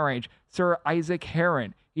three-point range. Sir Isaac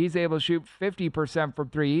Heron, he's able to shoot 50% from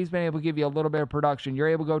 3. He's been able to give you a little bit of production. You're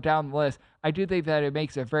able to go down the list. I do think that it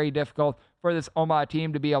makes it very difficult for this Omaha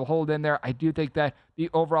team to be able to hold in there. I do think that the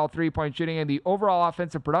overall three-point shooting and the overall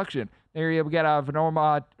offensive production they're able to get out of an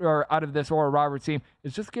Omaha, or out of this Oral Roberts team,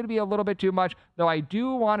 is just going to be a little bit too much. Though I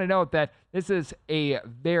do want to note that this is a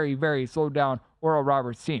very, very slowed down Oral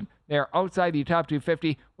Roberts team. They are outside the top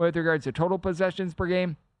 250 with regards to total possessions per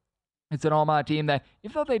game. It's an Omaha team that,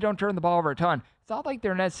 even though they don't turn the ball over a ton, it's not like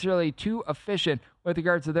they're necessarily too efficient with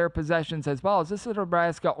regards to their possessions as well. As this is a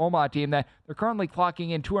Nebraska Omaha team that they're currently clocking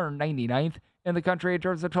in 299th in the country in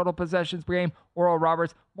terms of total possessions per game. Oral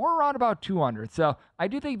Roberts, more around about 200. So I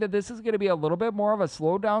do think that this is going to be a little bit more of a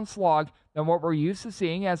slowed down slog than what we're used to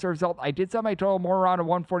seeing. As a result, I did set my total more around a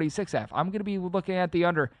 146.5. I'm going to be looking at the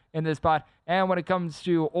under in this spot. And when it comes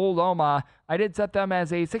to Old Omaha, I did set them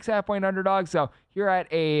as a 6.5 point underdog. So here at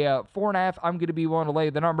a 4.5, I'm going to be willing to lay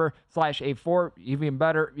the number, / a 4. Even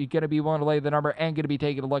better, you're going to be willing to lay the number and going to be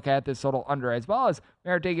taking a look at this total under, as well as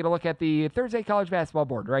we are taking a look at the Thursday college basketball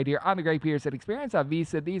board right here on the Greg Peterson Experience on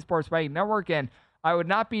VSiN, the Sports Betting Network. And I would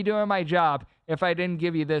not be doing my job if I didn't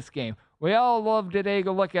give you this game. We all love to take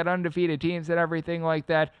a look at undefeated teams and everything like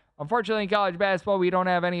that. Unfortunately, in college basketball, we don't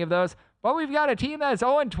have any of those. But we've got a team that's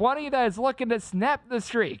 0-20 that is looking to snap the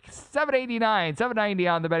streak. 789, 790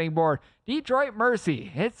 on the betting board. Detroit Mercy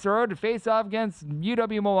hits the road to face off against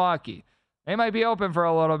UW Milwaukee. They might be open for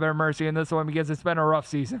a little bit of mercy in this one because it's been a rough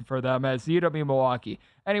season for them, as UW Milwaukee,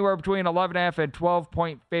 anywhere between 11.5 and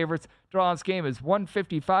 12-point favorites. Draw on this game is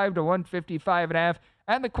 155 to 155.5.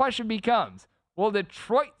 And the question becomes, will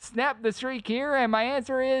Detroit snap the streak here? And my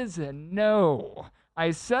answer is no.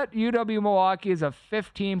 I set UW-Milwaukee as a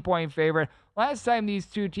 15-point favorite. Last time these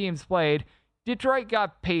two teams played, Detroit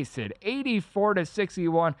got pasted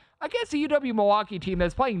 84-61 against a UW-Milwaukee team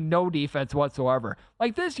that's playing no defense whatsoever.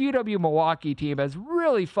 Like, this UW-Milwaukee team has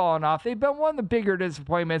really fallen off. They've been one of the bigger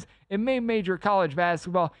disappointments in major college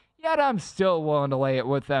basketball, yet I'm still willing to lay it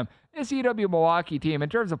with them. This UW-Milwaukee team, in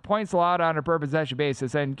terms of points allowed on a per possession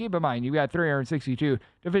basis, and keep in mind, you've got 362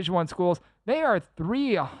 Division I schools, they are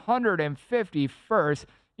 351st,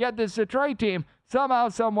 yet this Detroit team somehow,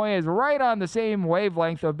 someway is right on the same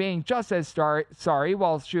wavelength of being just as sorry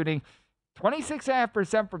while shooting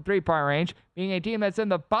 26.5% from three-point range, being a team that's in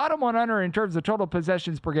the bottom 100 in terms of total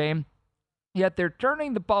possessions per game, yet they're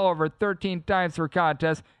turning the ball over 13 times per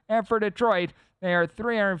contest, and for Detroit, they are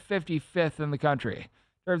 355th in the country.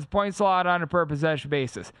 In terms of points allowed on a per possession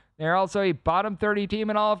basis, they're also a bottom 30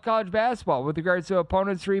 team in all of college basketball with regards to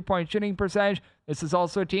opponents' three-point shooting percentage. This is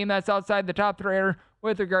also a team that's outside the top 300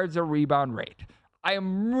 with regards to rebound rate. I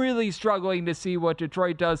am really struggling to see what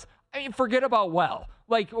Detroit does. I mean, forget about well.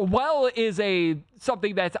 Like, well is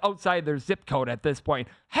something that's outside their zip code at this point.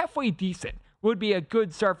 Halfway decent would be a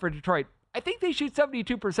good start for Detroit. I think they shoot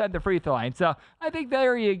 72% the free throw line, so I think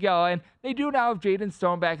there you go. And they do now have Jaden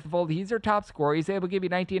Stone back in the fold. He's their top scorer. He's able to give you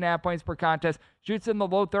 19.5 points per contest, shoots in the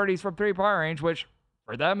low 30s from three-point range, which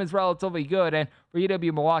for them is relatively good. And for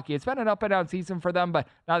UW-Milwaukee, it's been an up-and-down season for them, but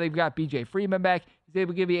now they've got B.J. Freeman back. He's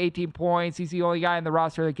able to give you 18 points. He's the only guy in the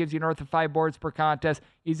roster that gives you north of 5 boards per contest.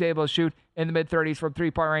 He's able to shoot in the mid-30s from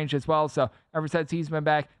three-point range as well. So ever since he's been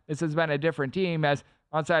back, this has been a different team, as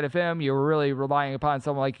outside of him, you were really relying upon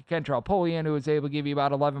someone like Kentrell Polian, who was able to give you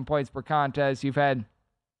about 11 points per contest. You've had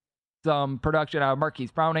some production out of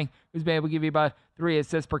Marquise Browning, who's been able to give you about 3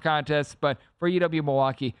 assists per contest. But for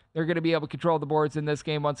UW-Milwaukee, they're going to be able to control the boards in this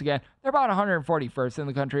game once again. They're about 141st in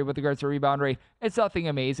the country with regards to rebound rate. It's nothing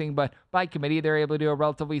amazing, but by committee, they're able to do a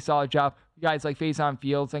relatively solid job. Guys like Faison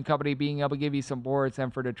Fields and company being able to give you some boards.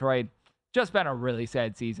 And for Detroit, just been a really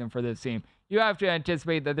sad season for this team. You have to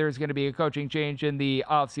anticipate that there's going to be a coaching change in the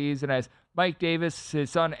offseason, as Mike Davis, his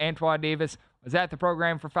son Antoine Davis, was at the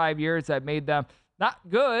program for 5 years. That made them not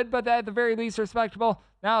good, but at the very least respectable.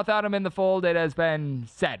 Now without him in the fold, it has been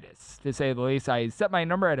sadness, to say the least. I set my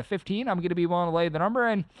number at a 15. I'm going to be willing to lay the number,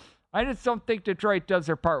 and I just don't think Detroit does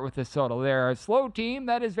their part with this total. They're a slow team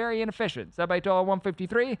that is very inefficient. Set by total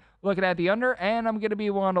 153, looking at the under, and I'm going to be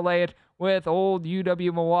willing to lay it with old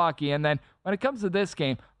UW-Milwaukee. And then when it comes to this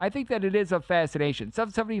game, I think that it is of fascination.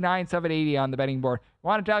 779, 780 on the betting board.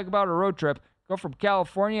 Want to talk about a road trip? Go from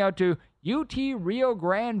California out to UT Rio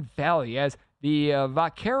Grande Valley, as the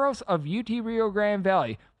Vaqueros of UT Rio Grande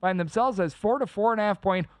Valley find themselves as 4 to 4.5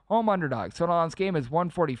 point home underdogs. Total on this game is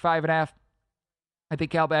 145.5. I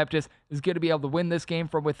think Cal Baptist is going to be able to win this game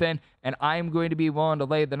from within, and I'm going to be willing to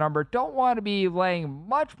lay the number. Don't want to be laying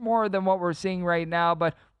much more than what we're seeing right now,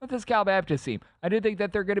 but with this Cal Baptist team, I do think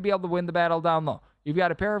that they're going to be able to win the battle down low. You've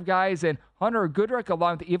got a pair of guys in Hunter Goodrick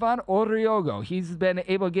along with Ivan Oriogo. He's been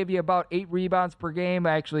able to give you about 8 rebounds per game.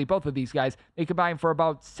 Actually, both of these guys, they combine for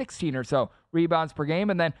about 16 or so rebounds per game.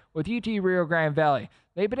 And then with UT Rio Grande Valley,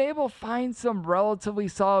 they've been able to find some relatively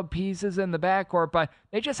solid pieces in the backcourt, but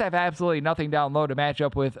they just have absolutely nothing down low to match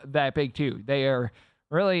up with that big two. They are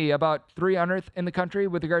really about 300th in the country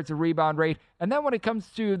with regards to rebound rate. And then when it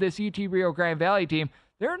comes to this UT Rio Grande Valley team,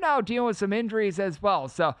 they're now dealing with some injuries as well.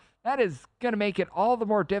 So that is going to make it all the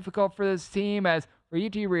more difficult for this team, as for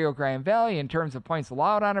UT Rio Grande Valley, in terms of points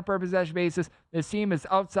allowed on a per possession basis, this team is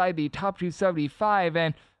outside the top 275.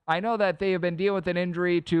 And I know that they have been dealing with an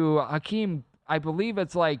injury to Hakeem. I believe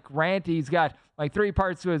it's like Grant. He's got like 3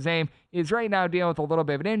 parts to his name. He's right now dealing with a little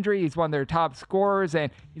bit of an injury. He's one of their top scorers,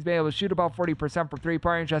 and he's been able to shoot about 40% from three-point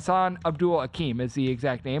range. Hassan Abdul Hakim is the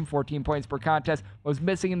exact name. 14 points per contest. Was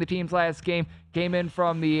missing in the team's last game. Came in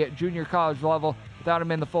from the junior college level. Without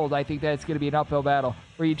him in the fold, I think that's going to be an uphill battle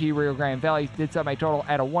for UT Rio Grande Valley. Did set my total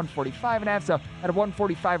at a 145.5, so at a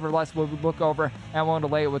 145 or less, we'll look over and want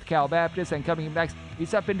to lay it with Cal Baptist. And coming up next, we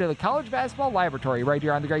step into the college basketball laboratory right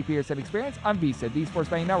here on the Great Peterson Experience on VSiN, the Sports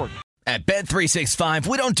Betting Network. At Bet365,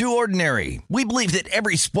 we don't do ordinary. We believe that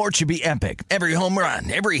every sport should be epic. Every home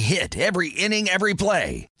run, every hit, every inning, every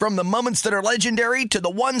play. From the moments that are legendary to the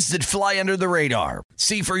ones that fly under the radar.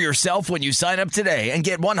 See for yourself when you sign up today and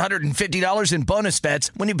get $150 in bonus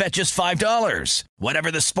bets when you bet just $5. Whatever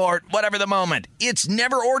the sport, whatever the moment, it's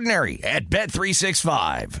never ordinary at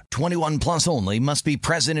Bet365. 21 plus only. Must be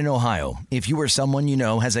present in Ohio. If you or someone you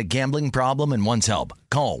know has a gambling problem and wants help,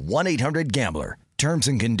 call 1-800-GAMBLER. Terms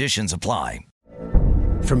and conditions apply.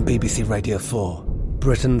 From BBC Radio 4,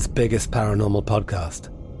 Britain's biggest paranormal podcast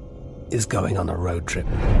is going on a road trip.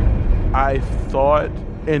 I thought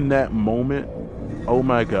In that moment, oh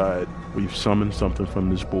my God, we've summoned something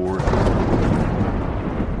from this board.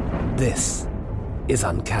 This is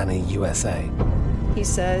Uncanny USA. He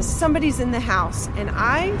says, somebody's in the house, and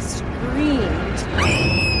I screamed.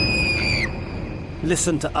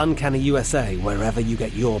 Listen to Uncanny USA wherever you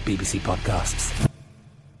get your BBC podcasts,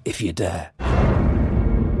 if you dare.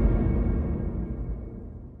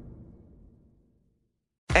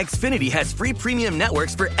 Xfinity has free premium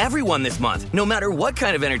networks for everyone this month, no matter what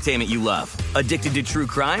kind of entertainment you love. Addicted to true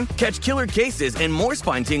crime? Catch killer cases and more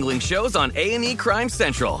spine-tingling shows on A&E Crime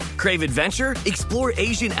Central. Crave adventure? Explore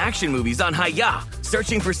Asian action movies on Hi-Ya.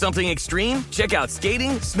 Searching for something extreme? Check out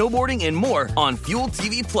skating, snowboarding, and more on Fuel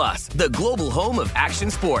TV Plus, the global home of action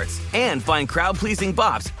sports. And find crowd-pleasing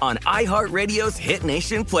bops on iHeartRadio's Hit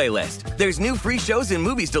Nation playlist. There's new free shows and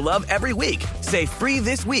movies to love every week. Say free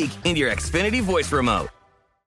this week in your Xfinity voice remote.